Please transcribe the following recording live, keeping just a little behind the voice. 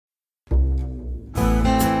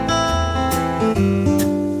Hello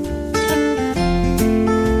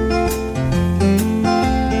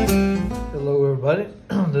everybody,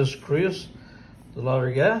 this is Chris, the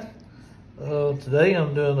lottery guy. Today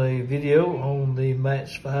I'm doing a video on the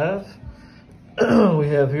Match 5. We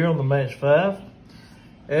have here on the Match 5.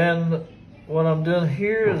 And what I'm doing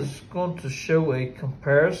here is going to show a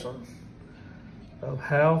comparison of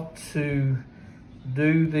how to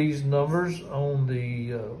do these numbers on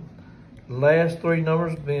the last three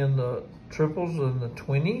numbers being the triples and the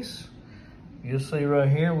 20s. You'll see right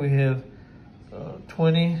here we have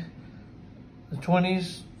 20, the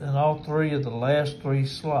 20s, and all three of the last three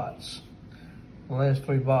slots, the last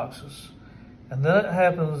three boxes. And that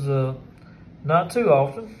happens not too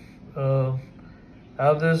often. Out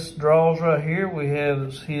of this draws right here, we have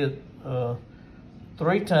it's hit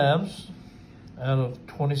 3 times out of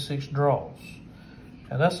 26 draws.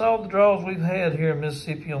 And that's all the draws we've had here in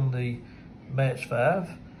Mississippi on the Match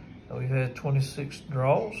 5. We've had 26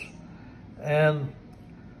 draws. And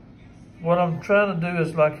what I'm trying to do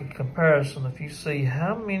is like a comparison. If you see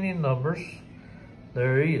how many numbers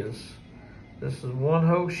there is, this is one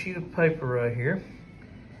whole sheet of paper right here,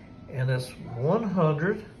 and it's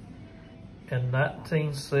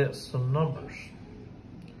 119 sets of numbers.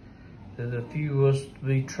 That if you was to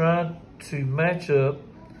be trying to match up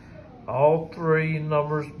all three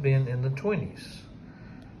numbers being in the 20s,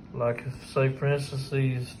 like if, say for instance,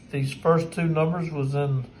 these first two numbers was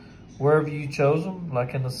in wherever you chose them,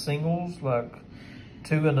 like in the singles, like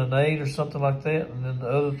 2 and an 8 or something like that, and then the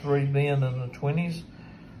other three being in the 20s,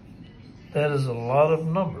 that is a lot of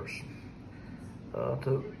numbers.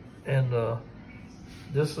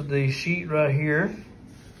 This is the sheet right here.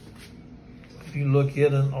 If you look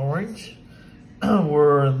at in orange,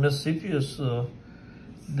 where in Mississippi it's the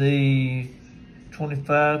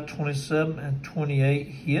 25, 27, and 28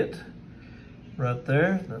 hit right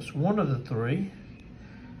there. That's one of the three.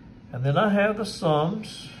 And then I have the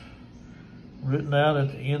sums written out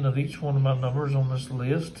at the end of each one of my numbers on this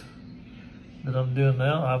list that I'm doing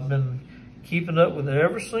now. I've been keeping up with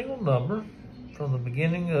every single number from the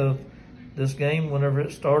beginning of this game, whenever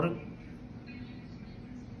it started,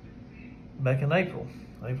 back in April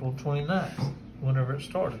 29th, whenever it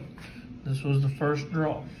started. This was the first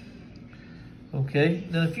draw. Okay,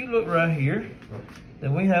 then if you look right here,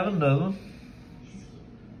 then we have another one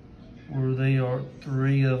where they are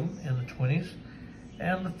 3 of them in the 20s,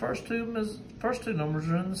 and the first two numbers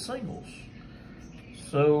are in the singles.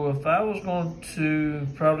 So if I was going to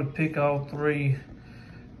probably pick all 3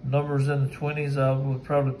 numbers in the 20s, I would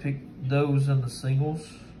probably pick those in the singles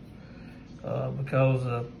because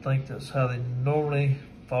I think that's how they normally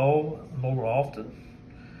fall more often.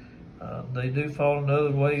 They do fall in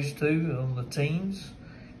other ways too on the teens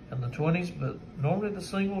and the 20s, but normally the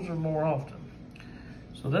singles are more often.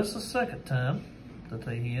 So that's the second time that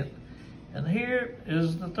they hit. And here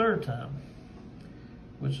is the third time,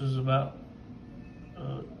 which is about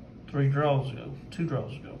 2 draws ago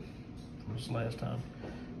from this last time.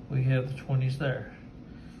 We have the 20s there.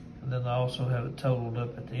 And then I also have it totaled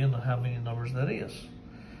up at the end of how many numbers that is.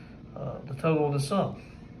 The total of the sum.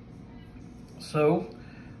 So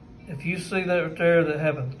if you see that right there, that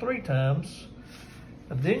happened 3 times,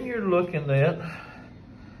 and then you're looking at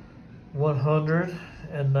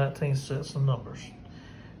 119 sets of numbers.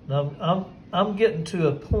 Now I'm getting to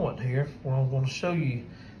a point here where I'm going to show you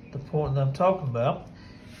the point that I'm talking about.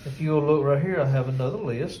 If you'll look right here, I have another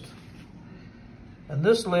list. And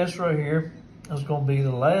this list right here is going to be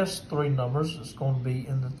the last 3 numbers. It's going to be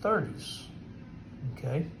in the 30s.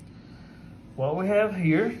 Okay. What we have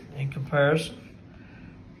here in comparison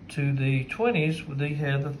to the 20s, we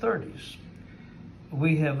have the 30s.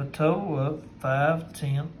 We have a total of 5,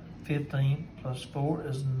 10, 15 plus 4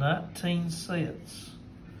 is 19 sets.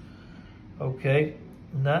 Okay,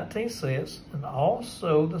 19 sets, and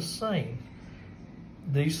also the same.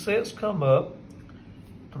 These sets come up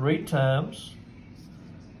 3 times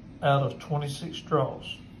out of 26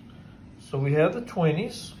 draws. So we have the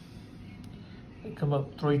 20s. They come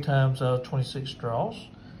up 3 times out of 26 draws.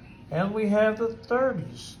 And we have the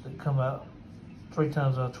 30s that come out 3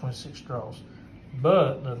 times out of 26 draws.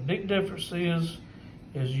 But the big difference is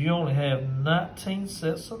you only have 19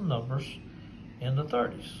 sets of numbers in the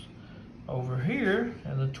 30s. Over here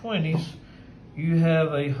in the 20s, you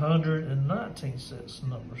have 119 sets of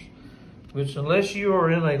numbers, which unless you are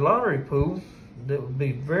in a lottery pool, that would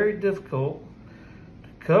be very difficult to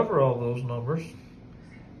cover all those numbers,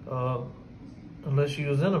 unless you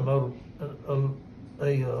was in a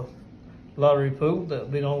lottery pool. That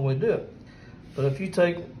would be the only way to do it. But if you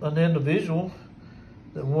take an individual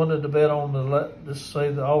that wanted to bet on the, let's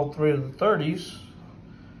say all 3 of the 30s,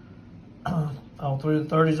 all three of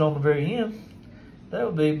the 30s on the very end, that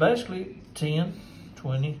would be basically 10,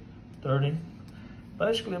 20, 30,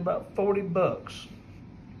 basically about 40 bucks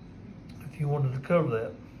if you wanted to cover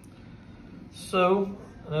that. So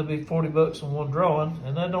that'd be 40 bucks in one drawing,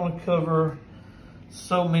 and that'd only cover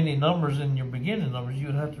so many numbers in your beginning numbers. You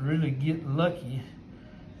would have to really get lucky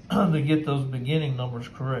to get those beginning numbers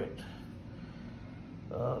correct.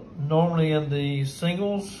 Normally in the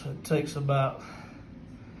singles, it takes about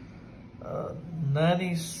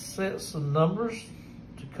 90 sets of numbers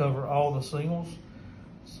to cover all the singles.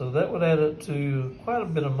 So that would add up to quite a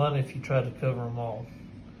bit of money if you try to cover them all.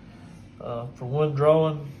 For one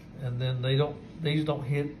drawing, and then these don't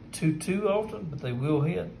hit too often, but they will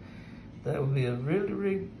hit. That would be a really,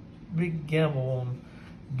 really big gamble on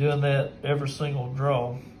doing that every single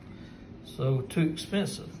draw. So too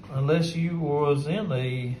expensive, unless you was in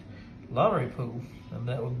a lottery pool, and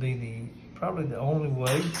that would be probably the only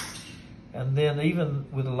way. And then even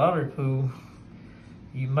with a lottery pool,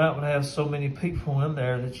 you might have so many people in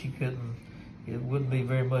there that you couldn't, it wouldn't be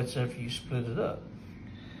very much after you split it up.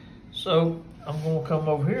 So I'm gonna come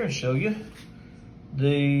over here and show you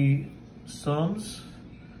the sums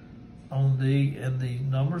on the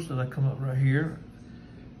numbers that I come up right here.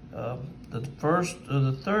 The first of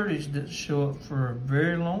the 30s didn't show up for a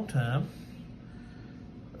very long time.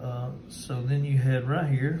 So then you had right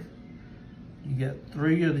here, you got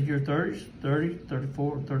three of your 30s, 30,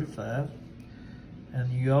 34, and 35.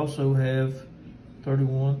 And you also have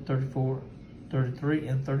 31, 34, 33,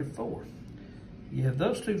 and 34. You have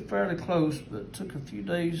those two fairly close, but it took a few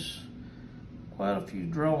days, quite a few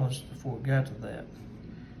drawings before it got to that.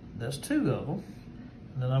 That's two of them.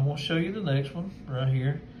 And then I'm gonna show you the next one right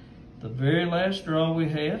here. The very last draw we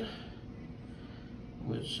had,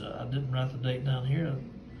 which I didn't write the date down here.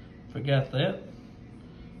 I forgot that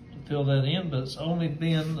to fill that in, but it's only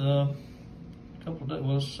been a couple of days.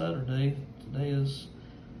 Well, it's Saturday. Today is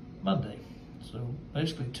Monday. So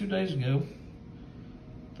basically 2 days ago,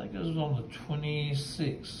 I think it was on the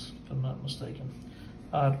 26th, if I'm not mistaken.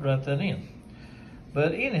 I had to write that in.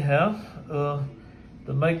 But anyhow,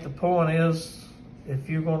 to make the point is, if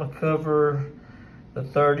you're gonna cover the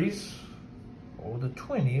 30s or the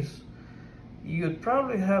 20s, you'd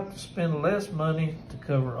probably have to spend less money to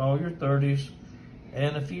cover all your 30s.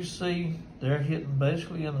 And if you see, they're hitting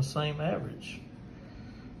basically in the same average.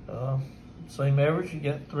 Same average, you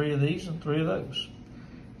got three of these and three of those.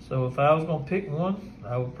 So if I was gonna pick one,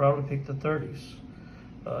 I would probably pick the 30s.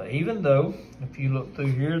 Even though, if you look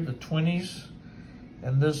through here, the 20s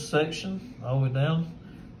and this section, all the way down,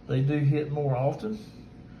 they do hit more often.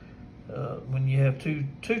 When you have two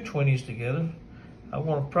 20s together. I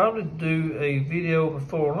want to probably do a video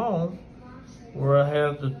before long where I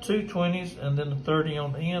have the two 20s and then the 30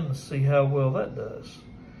 on the end and see how well that does.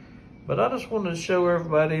 But I just wanted to show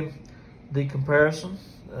everybody the comparison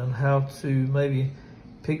and how to maybe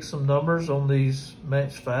pick some numbers on these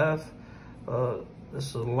match 5. This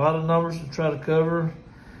is a lot of numbers to try to cover.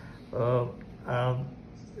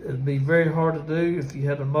 It'd be very hard to do if you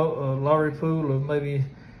had a lottery pool of maybe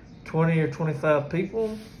 20 or 25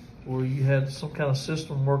 people, where you had some kind of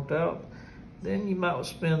system worked out. Then you might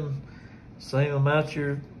spend the same amount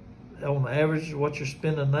on average what you're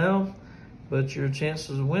spending now, but your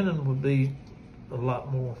chances of winning would be a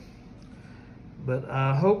lot more. But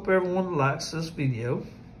I hope everyone likes this video.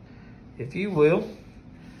 If you will,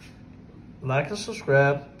 like and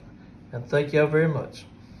subscribe, and thank y'all very much.